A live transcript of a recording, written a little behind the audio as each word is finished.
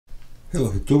Hello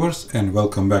Hacktuber and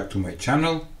welcome back to my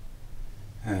channel,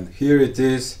 and here it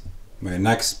is, my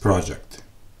next project.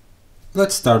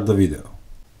 Let's start the video.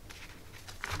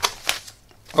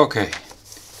 Okay,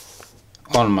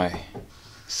 on my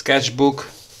sketchbook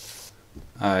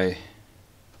I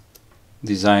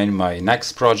designed my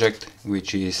next project,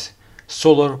 which is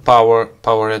solar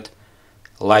powered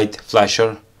light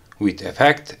flasher with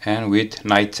effect and with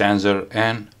night sensor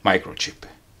and microchip.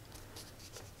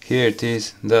 Here it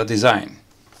is, the design.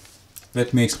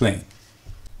 Let me explain.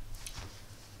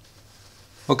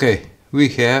 Okay, we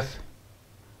have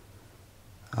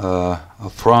a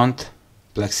front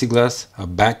plexiglass, a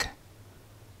back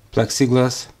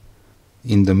plexiglass.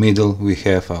 In the middle we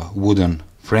have a wooden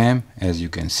frame, as you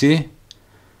can see.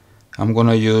 I'm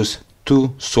gonna use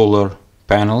two solar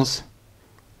panels.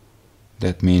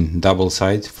 That means double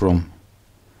side. From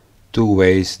two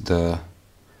ways the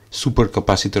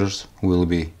supercapacitors will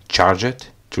be charged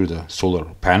through the solar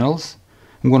panels.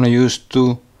 I'm gonna use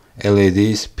two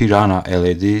LEDs, Piranha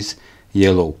LEDs,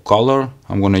 yellow color.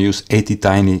 I'm gonna use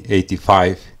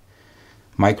 80tiny85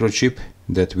 microchip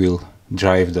that will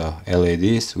drive the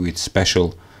LEDs with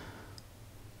special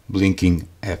blinking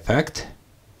effect,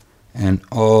 and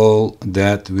all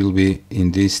that will be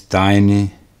in this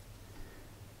tiny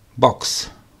box.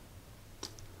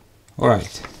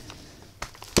 Alright,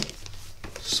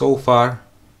 so far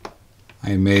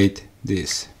I made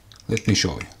this. Let me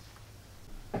show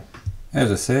you.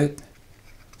 As I said,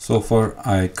 so far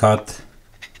I cut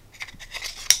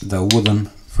the wooden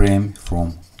frame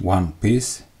from one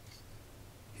piece.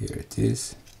 Here it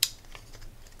is.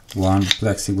 One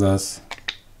plexiglass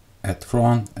at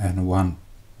front and one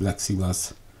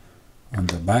plexiglass on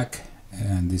the back,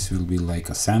 and this will be like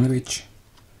a sandwich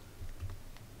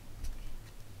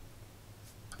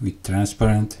with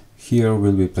transparent. Here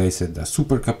will be placed the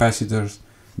supercapacitors.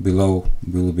 Below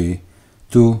will be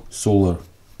two solar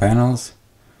panels,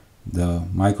 the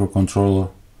microcontroller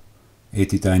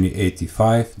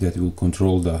 80tiny85 that will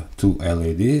control the two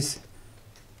LEDs,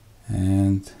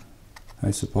 and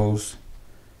I suppose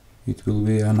it will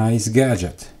be a nice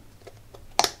gadget.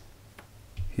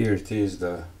 Here it is,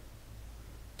 the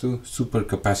two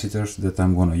supercapacitors that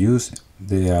I'm gonna use.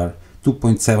 They are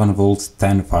 2.7 volts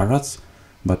 10 farads,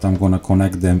 but I'm gonna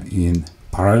connect them in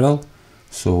parallel,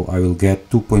 so I will get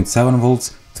 2.7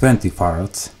 volts 20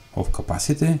 farads of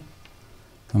capacity.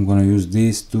 I'm gonna use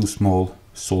these two small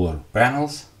solar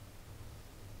panels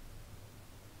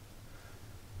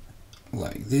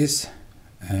like this,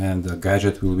 and the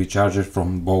gadget will be charged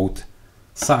from both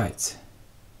sides.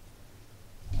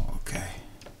 Okay,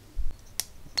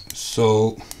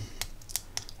 so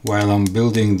while I'm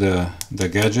building the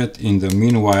gadget, in the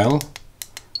meanwhile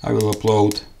I will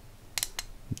upload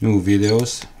new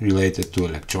videos related to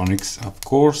electronics, of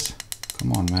course.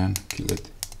 Come on, man, kill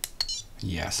it.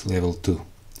 Yes, level 2.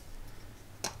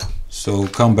 So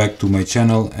come back to my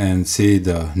channel and see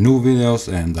the new videos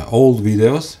and the old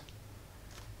videos.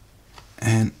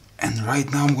 And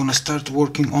right now I'm gonna start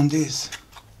working on this.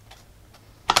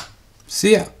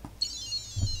 See ya!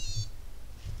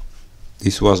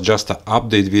 This was just an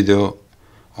update video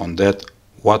on that,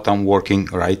 what I'm working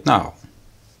right now.